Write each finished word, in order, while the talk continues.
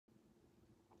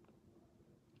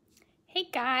Hey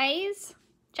guys,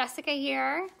 Jessica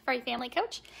here, Furry Family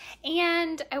Coach,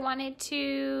 and I wanted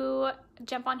to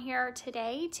jump on here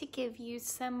today to give you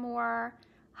some more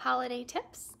holiday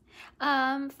tips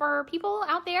for people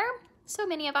out there. So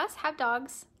many of us have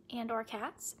dogs and or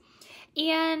cats,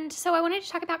 and so I wanted to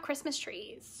talk about Christmas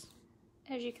trees.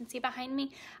 As you can see behind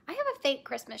me, I have a fake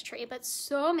Christmas tree, but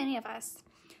so many of us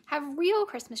have real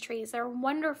Christmas trees. They're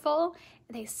wonderful.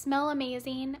 They smell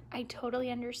amazing. I totally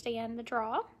understand the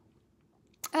draw.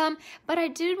 But I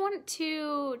did want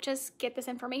to just get this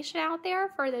information out there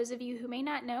for those of you who may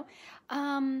not know,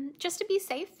 just to be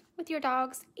safe with your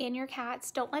dogs and your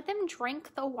cats. Don't let them drink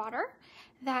the water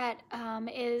that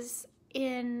is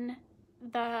in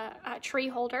the tree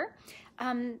holder.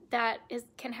 That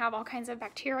can have all kinds of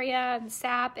bacteria and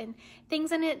sap and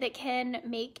things in it that can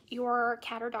make your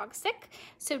cat or dog sick.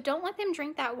 So don't let them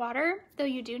drink that water, though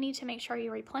you do need to make sure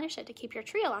you replenish it to keep your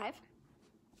tree alive.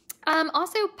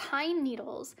 Also, pine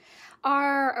needles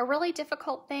are a really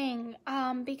difficult thing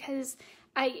because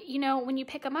when you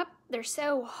pick them up, they're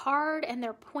so hard and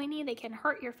they're pointy. They can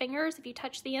hurt your fingers if you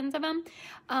touch the ends of them,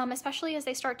 especially as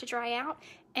they start to dry out.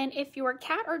 And if your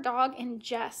cat or dog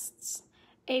ingests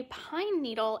a pine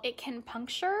needle, it can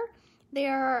puncture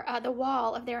the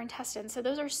wall of their intestines. So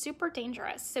those are super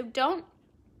dangerous. So don't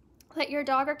let your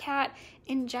dog or cat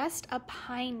ingest a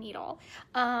pine needle.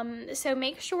 So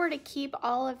make sure to keep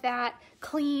all of that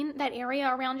clean, that area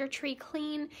around your tree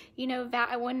clean. You know,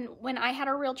 when I had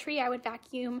a real tree, I would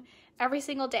vacuum every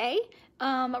single day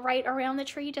right around the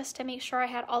tree just to make sure I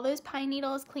had all those pine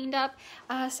needles cleaned up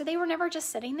so they were never just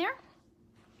sitting there.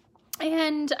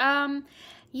 And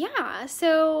yeah,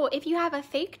 so if you have a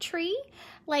fake tree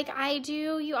like I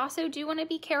do, you also do want to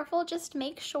be careful. Just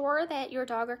make sure that your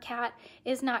dog or cat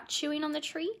is not chewing on the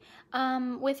tree.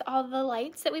 With all the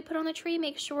lights that we put on the tree,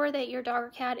 make sure that your dog or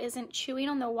cat isn't chewing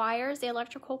on the wires, the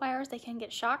electrical wires. They can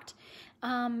get shocked.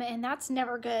 And that's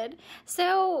never good.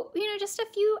 So, just a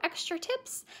few extra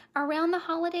tips around the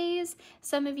holidays.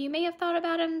 Some of you may have thought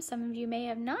about them, some of you may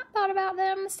have not thought about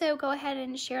them. So go ahead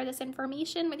and share this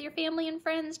information with your family and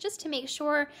friends just to make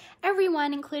sure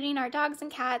everyone, including our dogs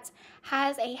and cats,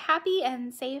 has a happy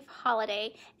and safe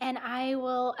holiday. And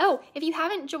if you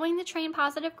haven't joined the Train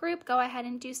Positive group, go ahead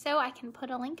and do so. I can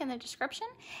put a link in the description.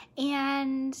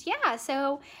 And yeah,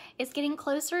 so it's getting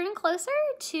closer and closer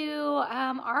to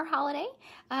our holiday.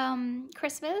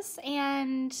 Christmas,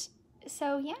 and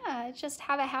so yeah, just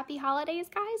have a happy holidays,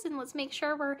 guys, and let's make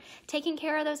sure we're taking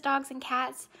care of those dogs and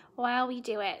cats while we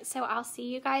do it. So I'll see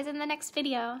you guys in the next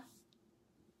video.